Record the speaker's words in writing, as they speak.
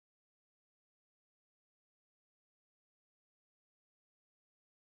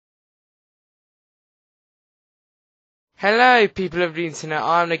Hello people of the internet,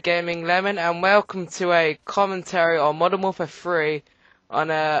 I'm the Gaming Lemon and welcome to a commentary on Modern Warfare 3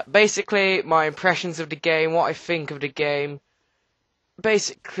 on basically my impressions of the game, what I think of the game.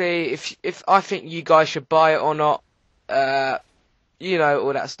 Basically, if I think you guys should buy it or not, you know,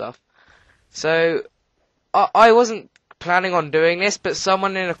 all that stuff. So, I wasn't planning on doing this, but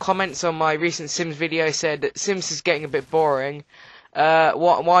someone in the comments on my recent Sims video said that Sims is getting a bit boring.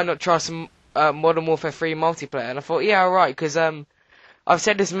 Why not try some Modern Warfare 3 multiplayer? And I thought, yeah, alright, because I've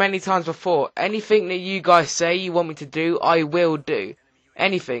said this many times before. Anything that you guys say you want me to do, I will do.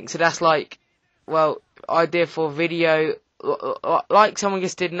 Anything. So that's like, well, idea for a video, like someone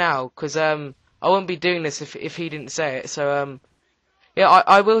just did now, because I wouldn't be doing this if he didn't say it. So yeah,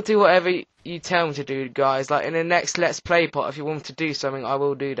 I will do whatever you tell me to do, guys. Like in the next Let's Play part, if you want me to do something, I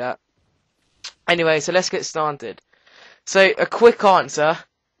will do that. Anyway, so let's get started. So a quick answer.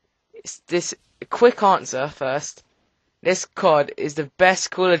 A quick answer first. This COD is the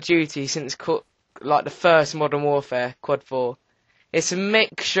best Call of Duty since like the first Modern Warfare, COD 4. It's a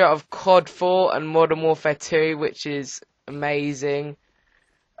mixture of COD 4 and Modern Warfare 2, which is amazing.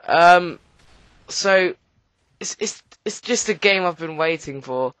 So it's just a game I've been waiting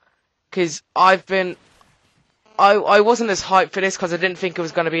for, because I wasn't as hyped for this because I didn't think it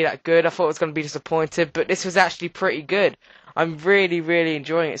was going to be that good. I thought it was going to be disappointed, but this was actually pretty good. I'm really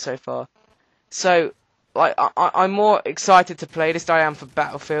enjoying it so far. So, like, I'm more excited to play this than I am for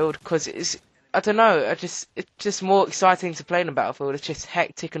Battlefield, because I don't know, it's just more exciting to play than Battlefield. It's just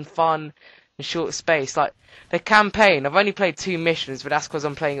hectic and fun in short space. Like, the campaign, I've only played 2 missions, but that's because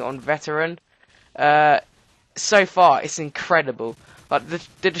I'm playing it on Veteran. So far, it's incredible. Like,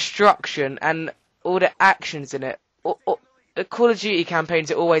 the destruction and all the actions in it. The Call of Duty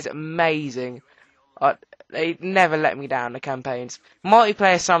campaigns are always amazing. They never let me down, the campaigns.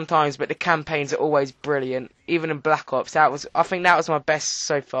 Multiplayer sometimes, but the campaigns are always brilliant. Even in Black Ops, I think that was my best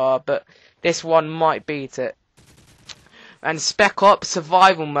so far, but this one might beat it. And Spec Ops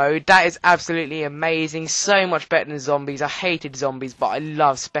Survival Mode, that is absolutely amazing. So much better than Zombies. I hated Zombies, but I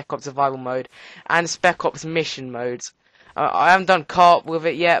love Spec Ops Survival Mode. And Spec Ops Mission Modes. I haven't done co-op with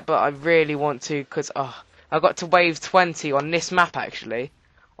it yet, but I really want to, because I got to wave 20 on this map, actually.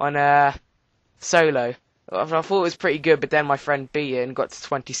 On solo. I thought it was pretty good, but then my friend beat it and got to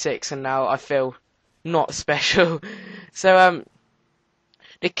 26, and now I feel not special. So,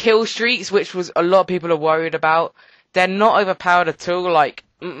 the kill streaks, which was a lot of people are worried about, they're not overpowered at all. Like,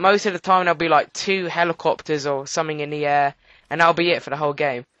 most of the time there'll be like 2 helicopters or something in the air, and that'll be it for the whole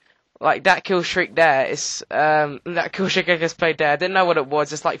game. Like, that kill streak there is, that kill streak I just played there, I didn't know what it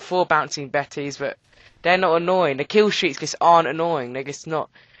was. It's like 4 bouncing Bettys, but they're not annoying. The kill streaks just aren't annoying. They're just not.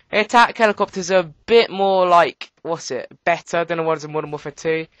 The attack helicopters are a bit more like, better than the ones in Modern Warfare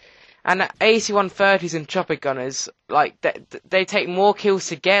 2. And the AC-130s and chopper gunners, like, they take more kills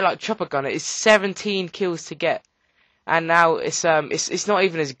to get. Like, chopper gunner is 17 kills to get. And now it's not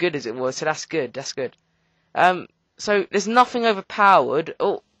even as good as it was, so that's good, so there's nothing overpowered.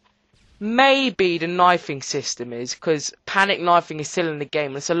 Or maybe the knifing system is, because panic knifing is still in the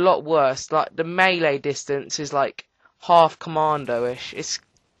game, and it's a lot worse. Like, the melee distance is like half commando-ish. It's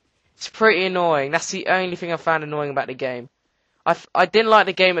pretty annoying. That's the only thing I found annoying about the game. I didn't like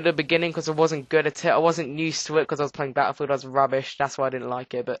the game at the beginning because I wasn't good at it. I wasn't used to it because I was playing Battlefield. I was rubbish. That's why I didn't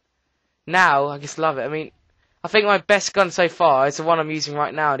like it. But now, I just love it. I mean, I think my best gun so far is the one I'm using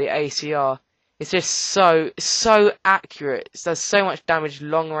right now, the ACR. It's just so accurate. It does so much damage,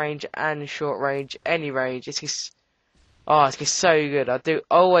 long range and short range, any range. It's just so good. I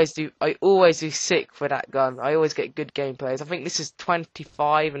always do sick for that gun. I always get good gameplays. I think this is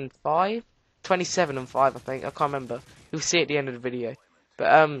 25 and 5? 27 and 5, I think. I can't remember. You'll see at the end of the video.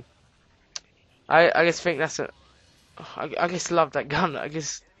 But, I just think I just love that gun. I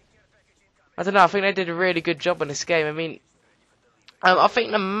don't know, I think they did a really good job on this game. I mean, I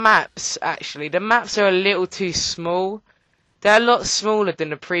think the maps are a little too small. They're a lot smaller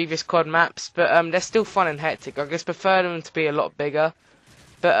than the previous COD maps, but they're still fun and hectic. I just prefer them to be a lot bigger.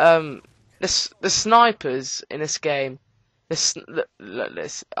 But the snipers in this game,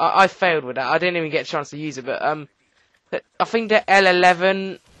 I failed with that. I didn't even get a chance to use it. But I think the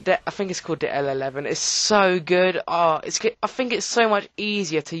L11, I think it's called the L11. It's so good. I think it's so much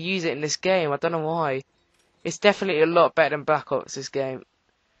easier to use it in this game. I don't know why. It's definitely a lot better than Black Ops, this game.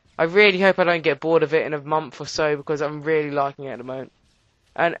 I really hope I don't get bored of it in a month or so, because I'm really liking it at the moment.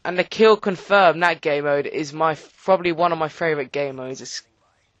 And the kill confirmed, that game mode is probably one of my favourite game modes.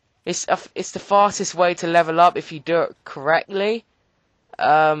 It's the fastest way to level up if you do it correctly.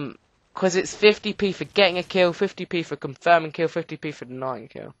 Because it's 50p for getting a kill, 50p for confirming kill, 50p for denying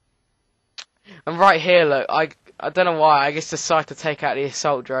kill. And right here, look, I don't know why, I just decided to take out the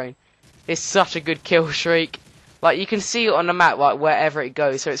assault drone. It's such a good kill streak. Like, you can see it on the map, like, wherever it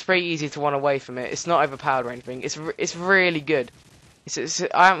goes, so it's pretty easy to run away from it. It's not overpowered or anything. It's really good.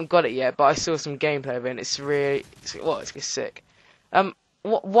 I haven't got it yet, but I saw some gameplay of it, and it's just sick.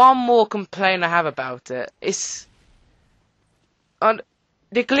 One more complaint I have about it is on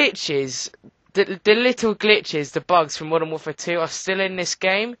the glitches, the little glitches, the bugs from Modern Warfare 2 are still in this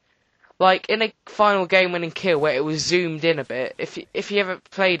game. Like, in a final game-winning kill where it was zoomed in a bit, if you ever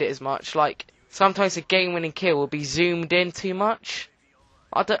played it as much, like, sometimes a game-winning kill will be zoomed in too much.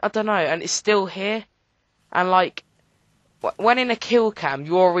 I don't know, and it's still here. And, like, when in a kill cam,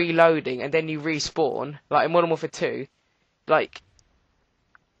 you're reloading and then you respawn, like in Modern Warfare 2, like,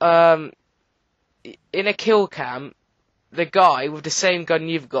 in a kill cam, the guy with the same gun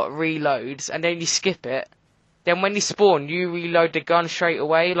you've got reloads, and then you skip it. Then when you spawn, you reload the gun straight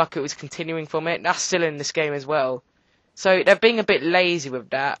away, like it was continuing from it. That's still in this game as well. So they're being a bit lazy with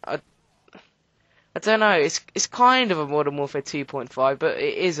that. I don't know. It's kind of a Modern Warfare 2.5, but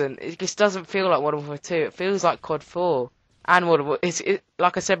it isn't. It just doesn't feel like Modern Warfare 2. It feels like COD 4 and Modern Warfare.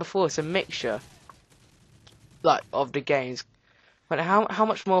 Like I said before, it's a mixture, like, of the games. But how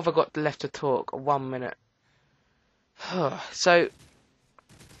much more have I got left to talk? 1 minute. So,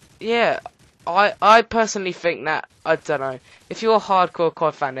 yeah, I personally think that, I don't know, if you're a hardcore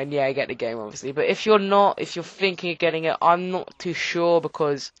COD fan, then yeah, get the game, obviously. But if you're not, if you're thinking of getting it, I'm not too sure,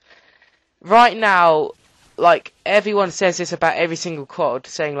 because right now, like, everyone says this about every single COD,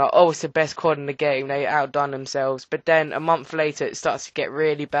 saying like, oh, it's the best COD in the game, they outdone themselves. But then a month later, it starts to get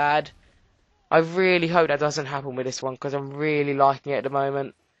really bad. I really hope that doesn't happen with this one, because I'm really liking it at the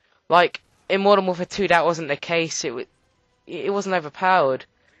moment. Like, in Modern Warfare 2, that wasn't the case. It wasn't overpowered.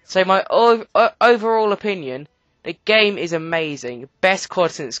 So my overall opinion, the game is amazing. Best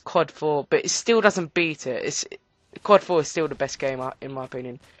COD since COD 4, but it still doesn't beat it. COD 4 is still the best game, in my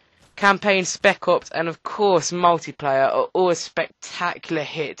opinion. Campaign, Spec Ops, and of course multiplayer are all a spectacular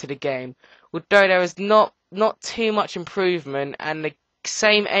hit to the game. Although there is not too much improvement, and the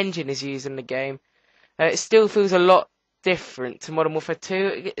same engine is used in the game, it still feels a lot different to Modern Warfare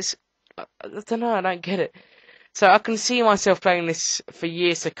 2. I don't know, I don't get it. So I can see myself playing this for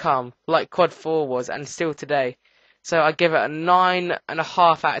years to come, like COD 4 was, and still today. So I give it a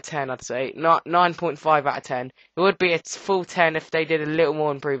 9.5 out of 10, I'd say. 9.5 out of 10. It would be a full 10 if they did a little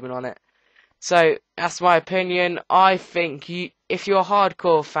more improvement on it. So that's my opinion. I think if you're a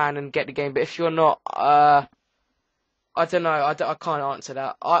hardcore fan, and get the game, but if you're not, I don't know. I can't answer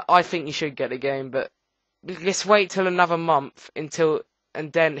that. I think you should get the game, but let's wait till another month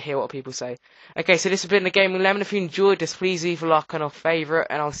and then hear what people say. Okay, so this has been the Gaming Lemon. If you enjoyed this, please leave a like and a favourite,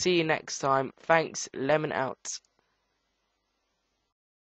 and I'll see you next time. Thanks, Lemon out.